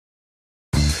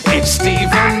It's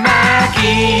Steve and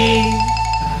Maggie.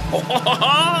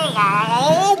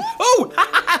 Oh,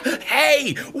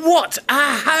 hey, what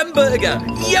a hamburger!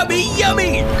 Yummy,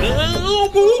 yummy!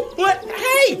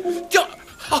 Hey!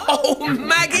 Oh,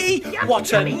 Maggie,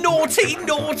 what a naughty,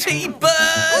 naughty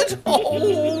bird!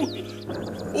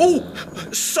 Oh,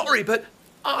 sorry, but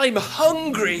I'm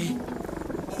hungry.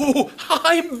 Oh,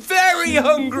 I'm very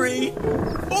hungry.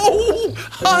 Oh,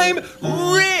 I'm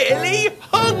really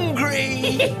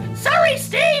hungry. Sorry,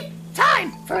 Steve.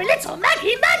 Time for a little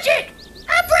Maggie magic.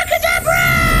 Abracadabra!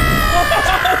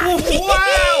 Oh,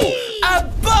 wow! A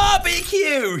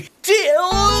barbecue!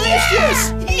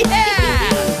 Delicious! Yeah!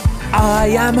 I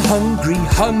am hungry,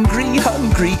 hungry,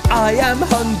 hungry. I am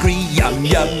hungry, yum,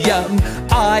 yum, yum.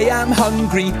 I am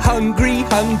hungry, hungry,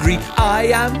 hungry. I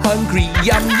am hungry,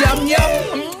 yum, yum, yum.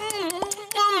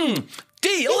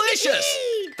 Delicious!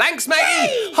 Thanks,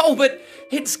 Maggie. Oh, but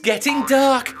it's getting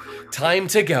dark. Time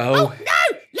to go. Oh,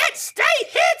 no! Let's stay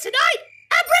here tonight.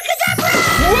 Abracadabra!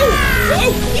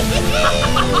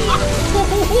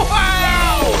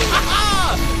 Wow!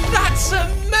 That's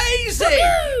amazing!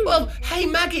 Well, hey,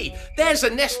 Maggie, there's a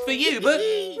nest for you, but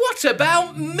what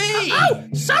about me? Oh,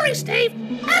 sorry, Steve.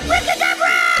 Abracadabra!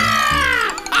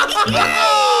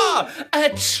 A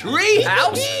tree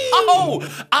house? Oh,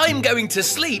 I'm going to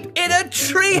sleep in a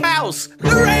tree house!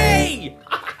 Hooray!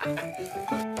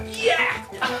 Yeah!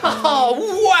 Oh,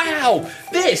 wow!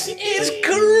 This is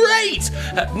great!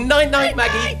 Night-night,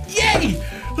 Maggie! Yay!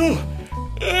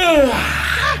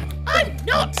 I'm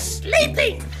not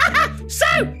sleeping. So,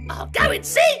 I'll go and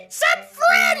see some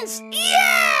friends.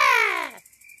 Yeah!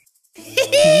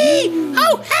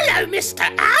 Oh, hello, Mr.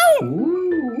 Owl.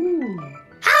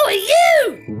 How are you?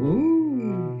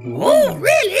 Oh,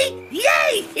 really?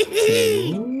 Yay!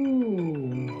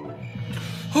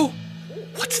 Oh,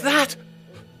 what's that?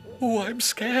 Oh, I'm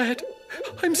scared.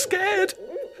 I'm scared.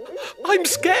 I'm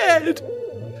scared.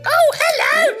 Oh,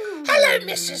 hello. Hello,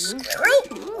 Mrs. Squirrel.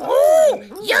 Oh,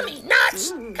 yummy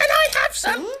nuts. Can I have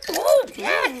some? Oh,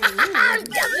 yeah. Yum,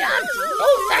 yum.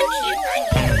 Oh, thank you.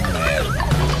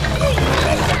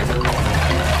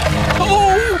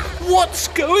 Oh, what's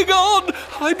going on?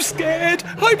 I'm scared.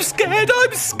 I'm scared.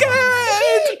 I'm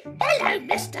scared. Hello,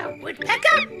 Mr.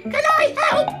 Woodpecker. Can I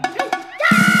help?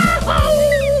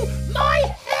 Oh, my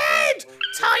head.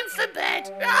 Time for bed.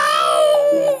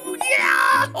 Oh,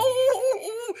 yeah.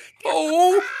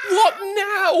 Oh, what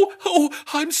now? Oh,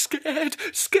 I'm scared,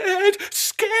 scared,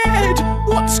 scared.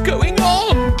 What's going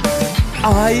on?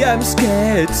 I am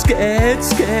scared, scared,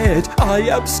 scared. I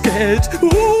am scared.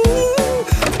 Ooh.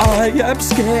 I am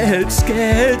scared,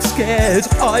 scared, scared.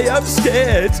 I am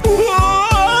scared.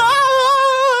 Whoa!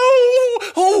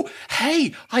 Oh,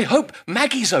 hey, I hope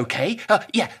Maggie's okay.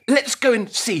 Yeah, let's go and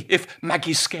see if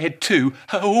Maggie's scared too.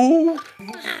 Oh.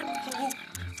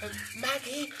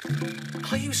 Maggie,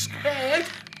 are you scared?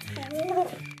 Oh.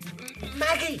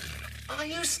 Maggie, are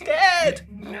you scared?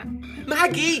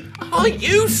 Maggie, are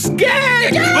you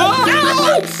scared?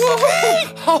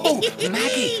 Oh,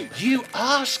 Maggie, you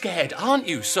are scared, aren't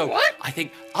you? So what? I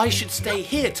think I should stay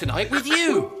here tonight with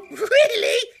you.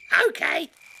 Really? Okay.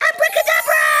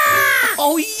 Abracadabra!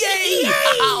 Oh, yay!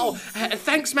 Oh,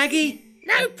 thanks, Maggie.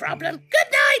 No problem.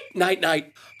 Good night. Night,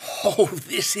 night. Oh,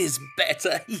 this is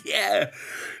better. Yeah.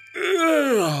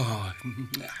 Ugh.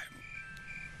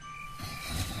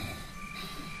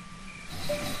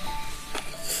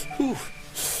 Ooh.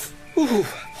 Ooh.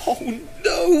 Oh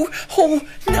no! Oh,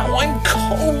 now I'm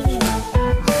cold!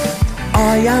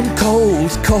 I am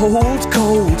cold, cold,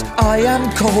 cold. I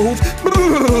am cold.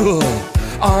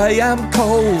 I am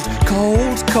cold,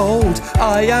 cold, cold.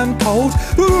 I am cold.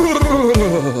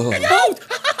 No!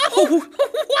 Oh,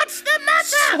 what's the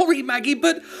matter? Sorry, Maggie,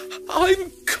 but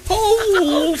I'm cold.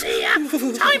 Oh dear!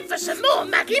 Time for some more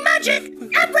Maggie magic.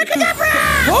 Abracadabra!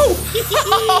 Oh!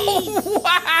 Oh,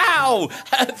 wow!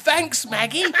 Thanks,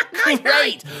 Maggie.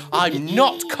 Great. I'm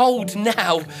not cold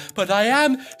now, but I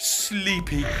am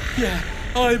sleepy. Yeah,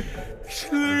 I'm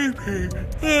sleepy.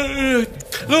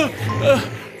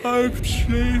 I'm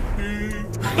sleepy.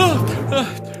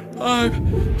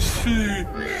 I'm sleepy.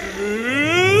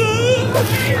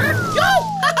 Oh!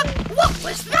 What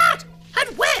was that?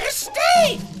 And where's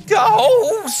Steve?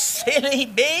 Oh, silly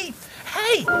me.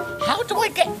 Hey, how do I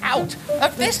get out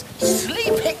of this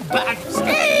sleeping bag?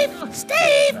 Steve!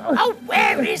 Steve! Oh,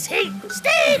 where is he?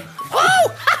 Steve!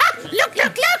 Oh! Look,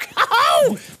 look, look!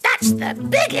 Oh! That's the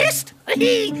biggest,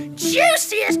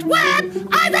 juiciest worm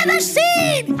I've ever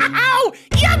seen! Oh!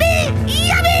 Yummy!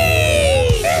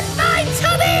 Yummy! In my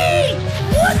tummy!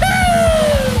 Woohoo!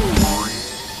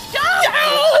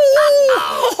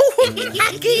 Oh,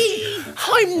 Maggie!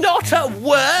 I'm not not a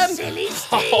worm. Silly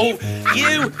Oh, Steve.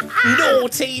 you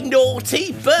naughty,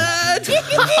 naughty bird.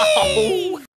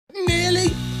 Oh,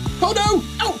 nearly. Oh, no.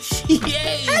 Oh, yay.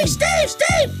 Hey,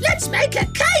 Steve, let's make a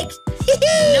cake.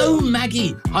 No,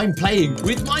 Maggie, I'm playing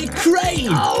with my crane.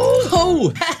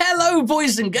 Oh, Hello,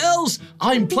 boys and girls.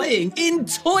 I'm playing in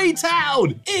Toy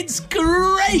Town. It's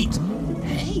great.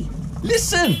 Hey,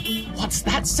 listen. What's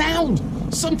that sound?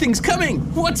 Something's coming.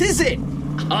 What is it?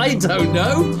 I don't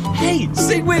know. Hey,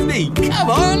 sing with me. Come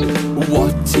on.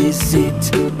 What is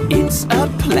it? It's a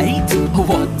plate.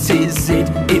 What is it?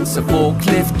 It's a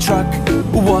forklift truck.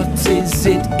 What is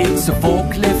it? It's a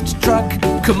forklift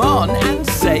truck. Come on and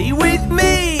say with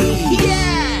me.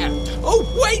 Yeah! Oh,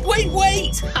 wait!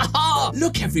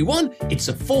 Look, everyone, it's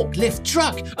a forklift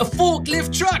truck. A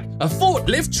forklift truck. A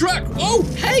forklift truck. Oh,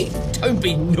 hey, don't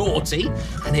be naughty.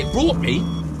 And it brought me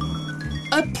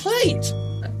a plate.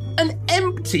 An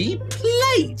empty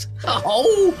plate.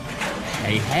 Oh,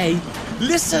 hey,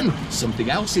 listen, something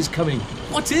else is coming.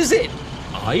 What is it?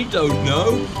 I don't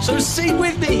know. So sing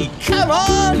with me. Come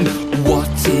on.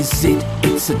 What is it?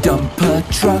 It's a dumper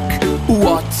truck.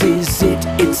 What is it?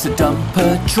 It's a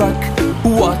dumper truck.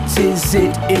 What is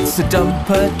it? It's a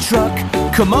dumper truck.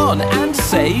 Come on and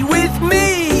say with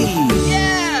me.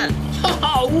 Yeah.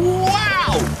 Oh,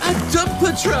 wow. A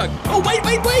dumper truck. Oh, wait.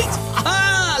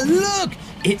 Ah, look.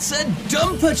 It's a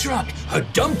dumper truck. A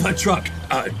dumper truck.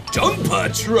 A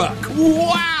dumper truck.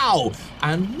 Wow.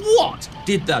 And what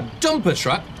did the dumper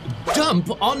truck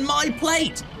dump on my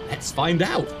plate? Let's find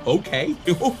out. Okay.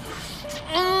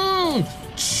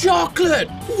 Chocolate.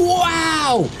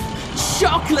 Wow.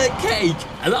 Chocolate cake.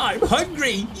 And I'm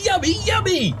hungry.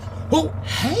 Yummy. Oh,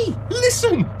 hey,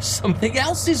 listen. Something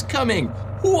else is coming.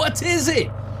 What is it?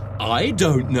 I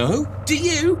don't know. Do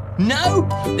you? No?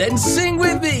 Then sing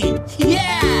with me.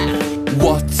 Yeah!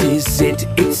 What is it?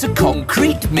 It's a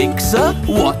concrete mixer.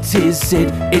 What is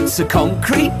it? It's a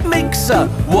concrete mixer.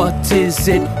 What is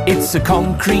it? It's a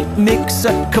concrete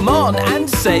mixer. Come on and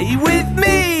say with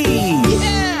me.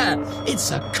 Yeah! It's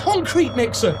a concrete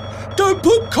mixer. Don't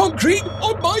put concrete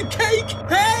on my cake.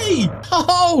 Hey!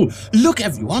 Oh, look,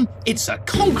 everyone. It's a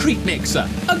concrete mixer.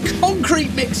 A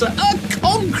concrete mixer. A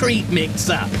concrete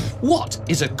mixer. What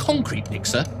is a concrete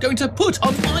mixer going to put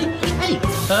on my cake? Hey!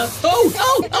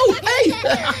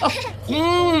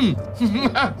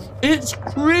 It's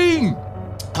cream.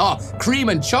 Oh, cream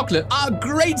and chocolate are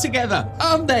great together,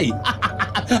 aren't they?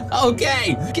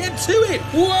 Okay, get to it.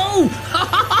 Whoa!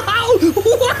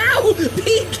 Wow!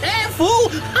 Be careful!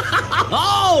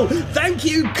 Oh, thank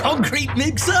you, concrete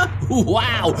mixer.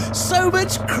 Wow, so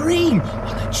much cream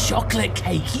on a chocolate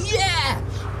cake. Yeah!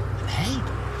 And hey,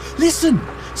 listen,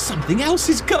 something else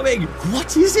is coming.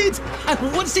 What is it? And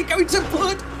what's it going to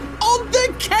put on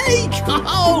the cake?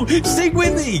 Oh, sing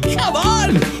with me. Come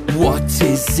on. What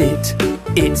is it?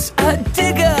 It's a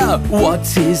digger.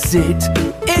 What is it?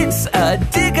 It's a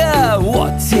digger.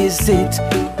 What is it?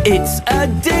 It's a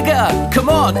digger. Come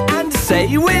on and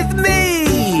say with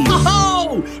me.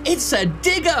 Oh, it's a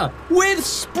digger with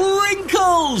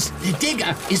sprinkles. The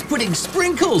digger is putting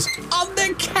sprinkles on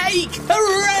the cake.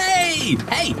 Hooray!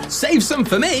 Hey, save some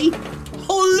for me.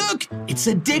 Oh, look, it's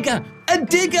a digger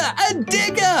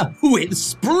with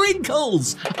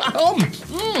sprinkles.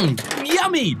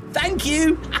 Yummy, thank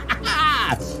you.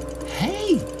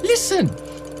 Hey, listen,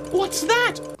 what's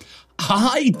that?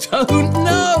 I don't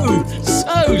know,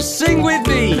 so sing with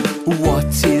me.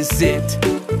 What is it?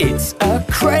 It's a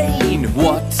crane.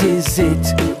 What is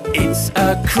it? It's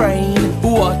a crane.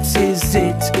 What is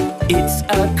it? It's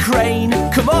a crane.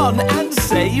 Come on and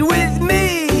say with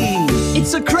me.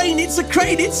 It's a crane.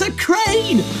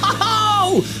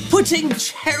 Oh, putting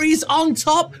cherries on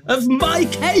top of my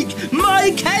cake.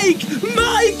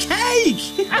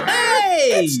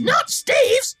 Hey! It's not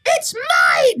Steve's, it's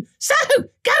mine. So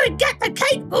go and get the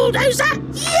cake, bulldozer.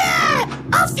 Yeah,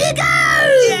 off you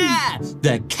go. Yeah,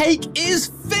 the cake is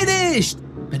finished.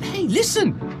 But hey,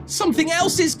 listen, something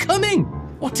else is coming.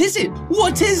 What is it?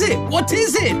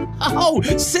 Oh,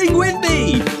 sing with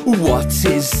me. What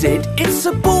is it? It's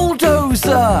a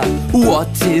bulldozer.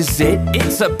 What is it?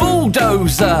 It's a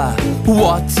bulldozer.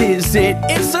 What is it?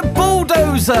 It's a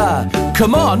bulldozer.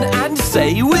 Come on and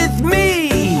say with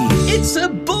me. It's a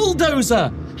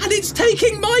bulldozer, and it's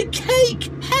taking my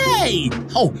cake. Hey!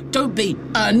 Oh, don't be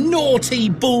a naughty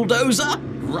bulldozer.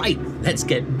 Right, let's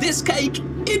get this cake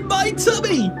in my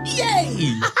tummy.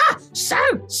 Yay! So,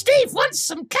 Steve wants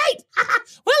some cake.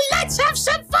 Well, let's have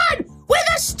some fun with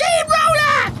a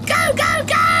steamroller. Go!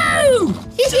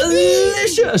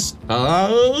 Delicious!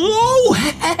 Oh,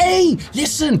 hey!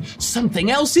 Listen, something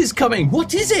else is coming.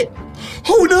 What is it?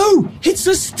 Oh no! It's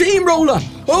a steamroller!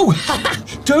 Oh,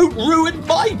 don't ruin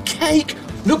my cake!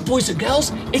 Look, boys and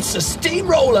girls, it's a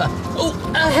steamroller! Oh,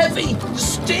 a heavy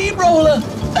steamroller!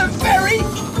 A very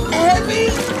heavy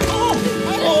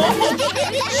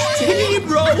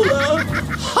steamroller!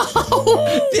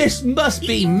 Oh, this must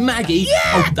be Maggie!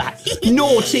 Yeah. Oh, that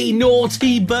naughty,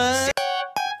 naughty bird!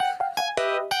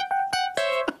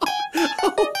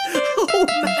 Oh,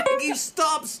 Maggie,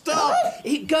 stop!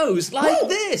 It goes like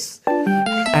this.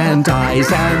 And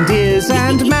eyes and ears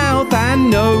and mouth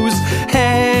and nose,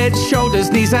 head,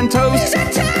 shoulders, knees and toes. Knees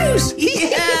and toes!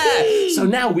 Yeah! So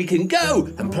now we can go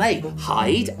and play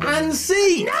hide and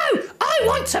seek. No, I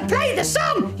want to play the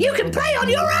song. You can play on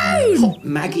your own. Oh,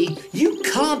 Maggie, you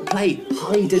can't play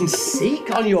hide and seek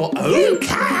on your own. You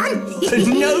can.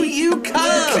 No, you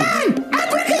can't. You can.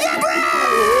 Abracadabra!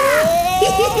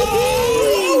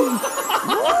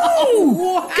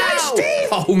 Wow. Go, Steve!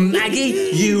 Oh,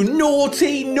 Maggie, you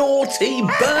naughty, naughty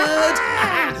bird!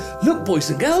 Look, boys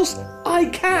and girls, I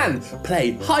can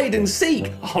play hide and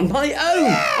seek on my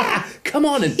own. Come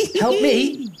on and help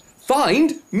me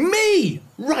find me.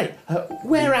 Right,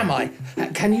 where am I?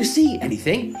 Can you see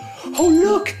anything? Oh,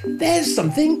 look, there's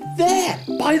something there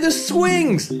by the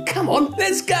swings. Come on,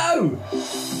 let's go.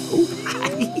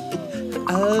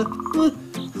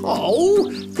 Oh,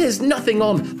 there's nothing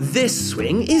on this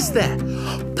swing, is there?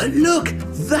 But look,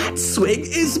 that swing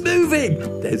is moving.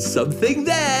 There's something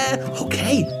there.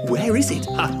 Okay, where is it?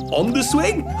 On the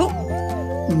swing? Oh,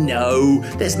 no,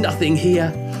 there's nothing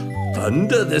here.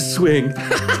 Under the swing.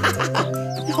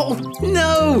 Oh,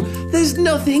 no, there's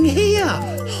nothing here.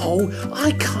 Oh,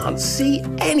 I can't see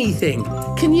anything.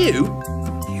 Can you?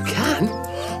 You can?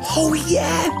 Oh,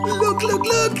 yeah, look, look,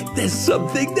 look. There's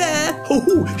something there.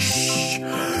 Oh, shh.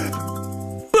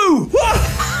 Boo!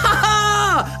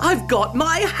 I've got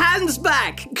my hands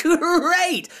back.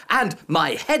 Great. And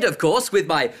my head, of course, with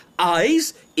my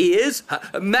eyes, ears,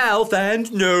 mouth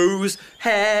and nose,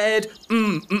 head.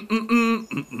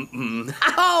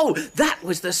 Oh, that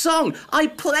was the song I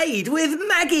played with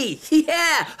Maggie.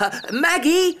 Yeah.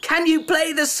 Maggie, can you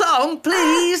play the song,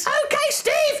 please? Okay,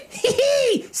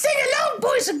 Steve. Sing along,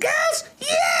 boys and girls.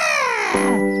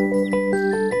 Yeah!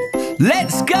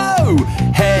 Let's go!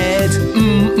 Head,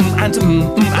 and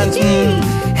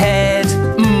head,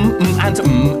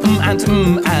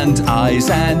 and eyes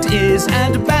and ears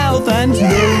and mouth and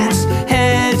nose,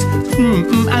 head,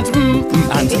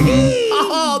 and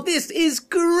Oh, this is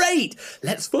great!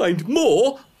 Let's find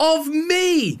more of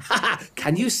me.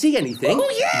 Can you see anything? Oh,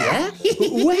 yeah.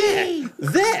 Where?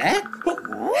 There?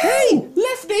 Hey,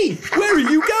 Lefty, where are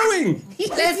you going?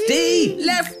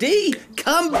 Lefty,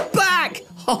 come back!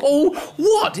 Oh,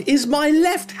 what is my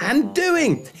left hand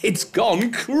doing? It's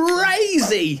gone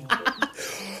crazy.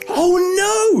 Oh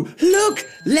no! Look,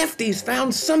 Lefty's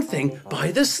found something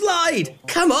by the slide.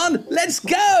 Come on, let's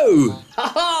go.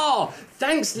 Oh,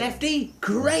 thanks, Lefty.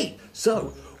 Great.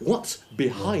 So, what's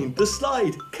behind the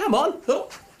slide? Come on.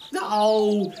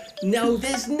 Oh, no,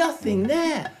 there's nothing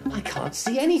there. I can't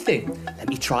see anything. Let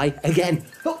me try again.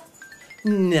 Oh,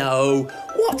 no,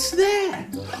 what's there?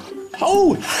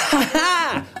 Oh,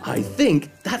 ha! I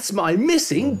think that's my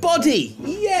missing body.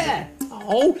 Yeah.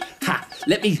 Oh, ha!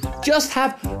 Let me just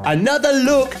have another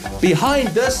look behind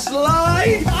the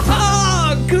slide.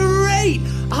 Ah, great!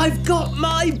 I've got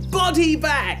my body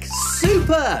back.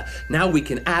 Super! Now we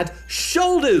can add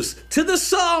shoulders to the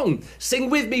song. Sing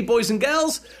with me, boys and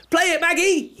girls. Play it,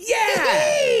 Maggie.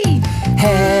 Yeah!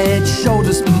 head,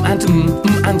 shoulders, and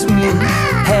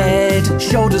head,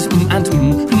 shoulders, and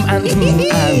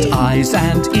eyes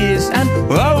and ears and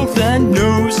mouth and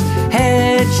nose,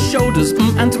 head, shoulders,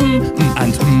 and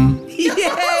Yay!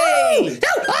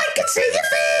 Oh, I can see your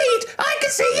feet! I can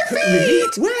see your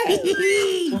feet! Where?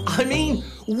 I mean,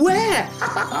 where?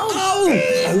 Oh,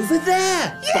 over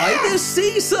there, by the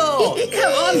seesaw.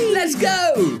 Come on, let's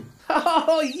go.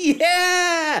 Oh,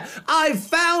 yeah! I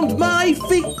found my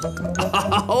feet.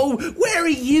 Oh, where are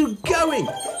you going?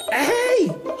 Hey!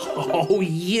 Oh,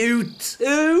 you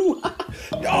too?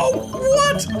 Oh,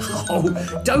 what?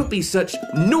 Oh, don't be such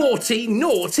naughty,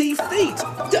 naughty feet.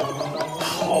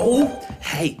 Oh,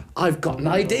 hey, I've got an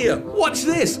idea. Watch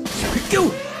this.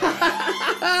 Go.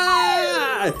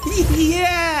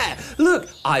 Yeah! Look,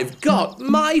 I've got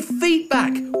my feet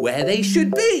back where they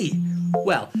should be.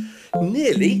 Well,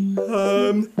 nearly.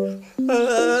 I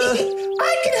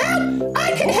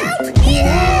can help!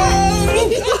 Yeah!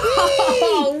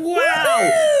 Oh, wow!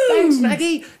 Thanks,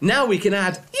 Maggie. Now we can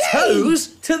add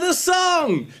toes to the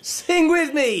song. Sing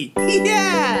with me.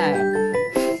 Yeah!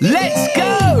 Let's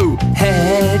go!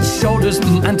 Head, shoulders,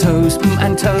 and toes,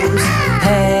 and toes.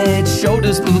 Head,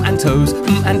 shoulders, and toes,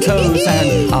 and toes.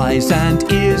 And eyes and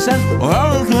ears and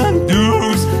arms and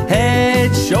nose.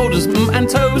 Head, shoulders, and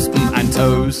toes, and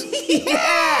toes.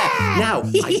 Yeah! Now,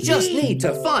 I just need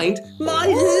to find my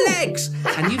legs.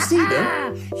 Can you see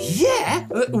them? Yeah?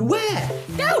 Where?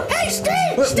 No, hey,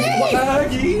 Steve! Steve!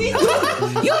 Maggie?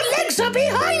 Your legs are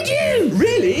behind you!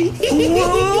 Really?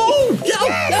 Whoa!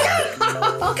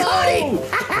 Got it!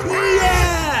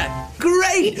 Yeah!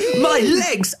 Great! My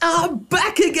legs are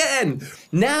back again!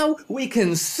 Now we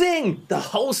can sing the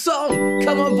whole song.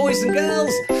 Come on, boys and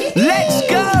girls. Let's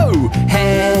go!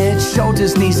 Head,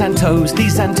 shoulders, knees and toes,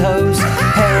 knees and toes.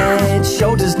 Head,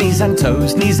 shoulders, knees and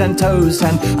toes, knees and toes.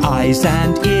 And eyes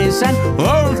and ears and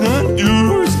arms and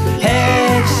nose.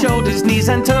 Head, shoulders, knees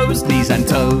and toes, knees and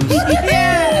toes.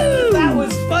 Yeah! That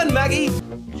was fun, Maggie.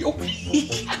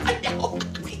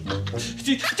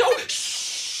 Don't.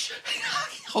 Shh.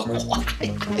 Oh,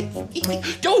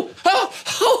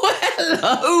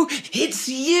 hello. It's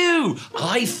you.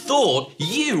 I thought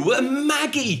you were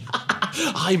Maggie.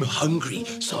 I'm hungry,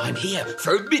 so I'm here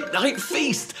for a midnight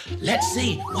feast. Let's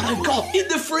see what I've got in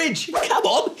the fridge. Come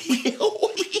on.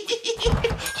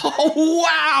 Oh,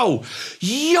 wow.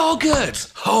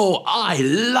 Yogurt. Oh, I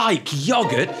like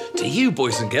yogurt. Do you,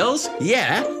 boys and girls?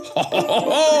 Yeah.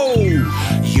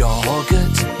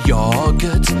 Yogurt,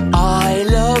 yogurt, I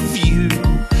love you.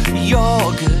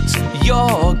 Yogurt,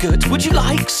 yogurt, would you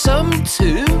like some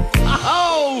too?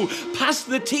 Oh, past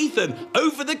the teeth and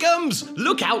over the gums.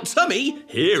 Look out, tummy,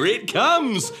 here it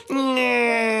comes.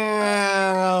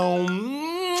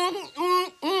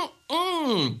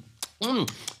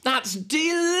 That's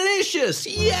delicious,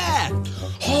 yeah.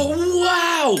 Oh,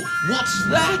 wow, what's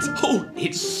that? Oh,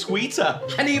 it's sweeter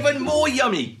and even more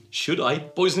yummy. Should I,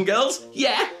 boys and girls?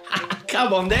 Yeah,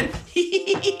 come on then.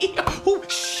 Oh,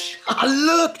 shh.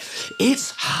 Look,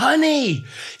 it's honey.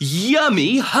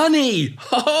 Yummy honey.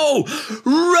 Oh,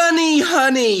 runny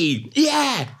honey.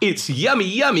 Yeah, it's yummy,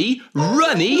 yummy,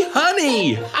 runny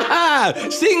honey.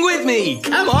 Sing with me.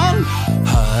 Come on.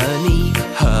 Honey,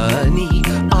 honey,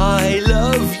 I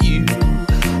love you.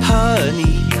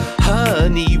 Honey,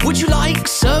 honey, would you like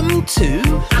some too?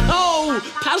 Oh,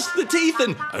 past the teeth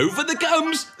and over the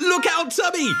gums. Look out,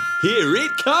 tummy. Here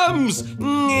it comes.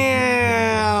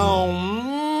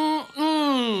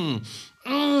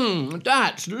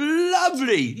 That's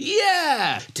lovely.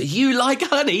 Yeah. Do you like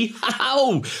honey?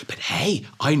 Oh, but hey,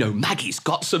 I know Maggie's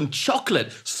got some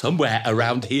chocolate somewhere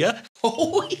around here.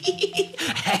 Oh,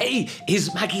 hey,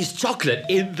 is Maggie's chocolate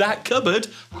in that cupboard?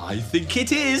 I think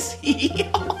it is.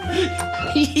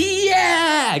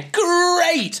 Yeah,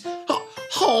 great.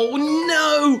 Oh,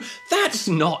 no, that's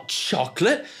not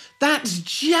chocolate. That's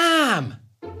jam.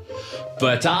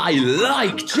 But I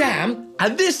like jam,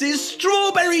 and this is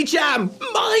strawberry jam,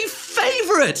 my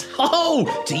favourite.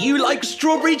 Oh, do you like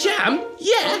strawberry jam?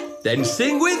 Yeah, then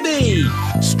sing with me.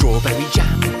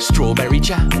 Strawberry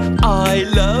jam, I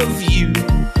love you.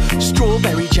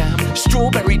 Strawberry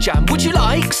jam, would you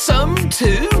like some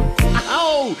too?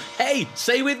 Oh, hey,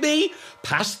 say with me.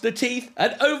 Past the teeth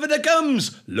and over the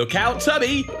gums. Look out,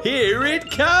 tummy, here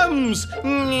it comes.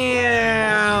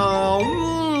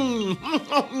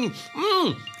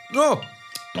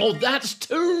 Oh, that's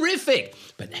terrific.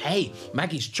 But hey,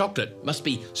 Maggie's chocolate must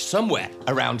be somewhere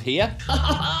around here.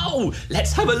 Oh,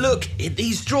 let's have a look in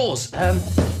these drawers.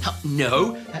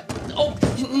 No. Oh,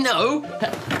 no.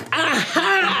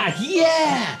 Aha!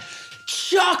 Yeah!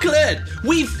 Chocolate!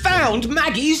 We found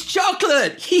Maggie's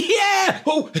chocolate! Yeah!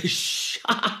 Oh, shh.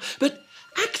 But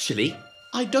actually,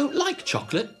 I don't like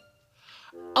chocolate.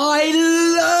 I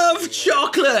love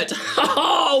chocolate!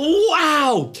 Oh,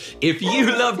 wow! If you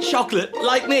love chocolate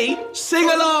like me, sing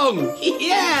along!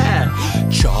 Yeah!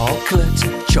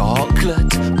 Chocolate,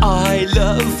 chocolate, I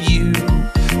love you.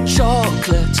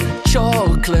 Chocolate,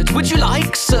 chocolate, would you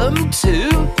like some too?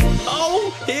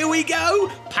 Oh, here we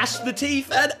go! Past the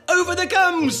teeth and over the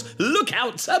gums! Look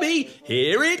out, tummy!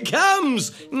 Here it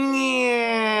comes!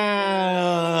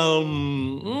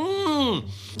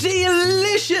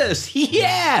 Delicious!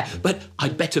 Yeah! But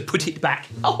I'd better put it back.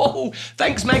 Oh,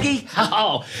 thanks, Maggie.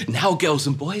 Oh, now, girls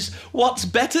and boys, what's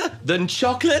better than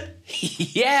chocolate?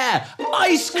 Yeah,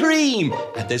 ice cream!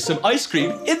 And there's some ice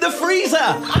cream in the freezer!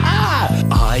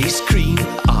 Ice cream,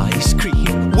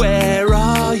 where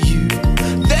are you?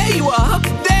 There you are!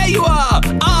 There you are!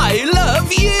 I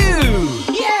love you!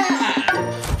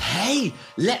 Yeah! Hey,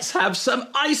 let's have some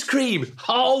ice cream!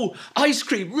 Oh, ice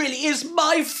cream really is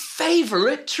my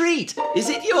favourite treat! Is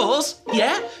it yours?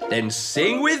 Yeah? Then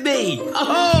sing with me!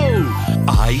 Oh!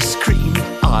 Ice cream,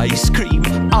 Ice cream,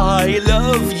 I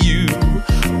love you.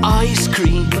 Ice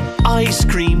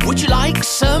cream, would you like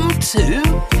some too?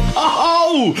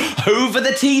 Oh, over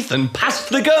the teeth and past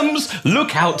the gums.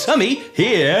 Look out, tummy,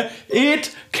 here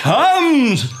it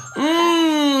comes.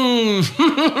 Mmm.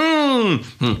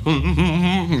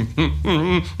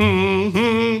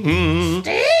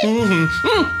 Steve?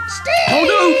 Steve? Oh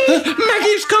no,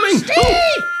 Maggie's coming.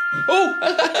 Steve! Oh.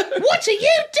 What are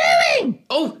you doing?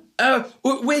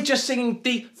 We're just singing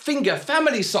the Finger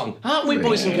family song, aren't we,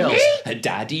 boys and girls?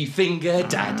 Daddy finger,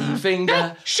 daddy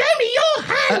finger. Show me your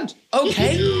hand.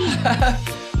 Okay.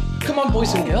 Come on,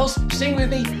 boys and girls, sing with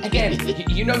me again.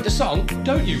 You know the song,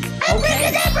 don't you?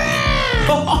 Okay.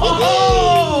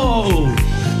 Oh!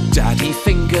 Daddy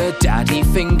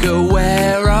finger,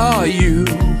 where are you?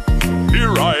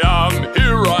 Here I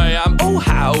am, oh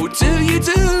how do you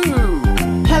do?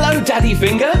 Hello, Daddy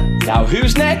Finger. Now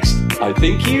who's next? I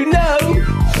think you know.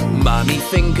 Mummy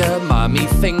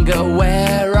finger,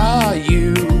 where are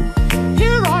you?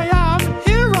 Here I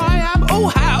am, oh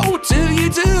how do you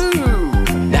do?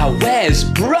 Now where's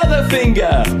Brother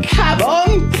Finger? Come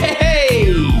on,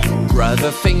 hey!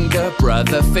 Brother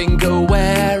finger,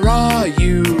 where are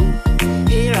you?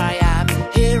 Here I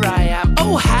am,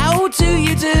 oh how do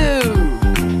you do?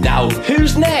 Now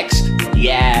who's next?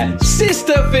 Yeah,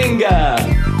 Sister Finger.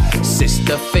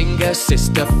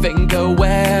 Sister finger,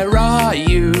 where are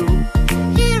you?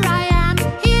 Here I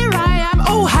am,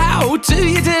 oh how do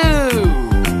you do?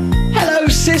 Hello,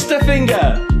 Sister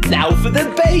Finger. Now for the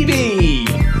baby.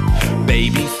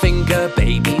 Baby finger,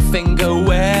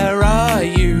 where are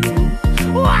you?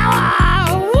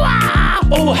 Wow, wow.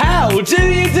 Oh, how do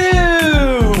you do?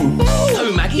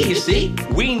 Oh, Maggie, you see,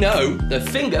 we know the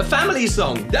Finger family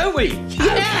song, don't we?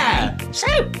 Yeah. So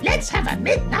let's have a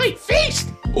midnight feast.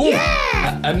 Ooh,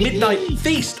 Yeah. a midnight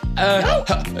feast.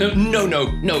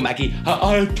 No, Maggie.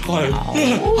 I'm tired.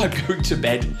 I'm going to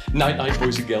bed. Night,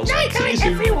 boys and girls. Night, See you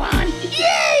soon. everyone.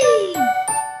 Yay!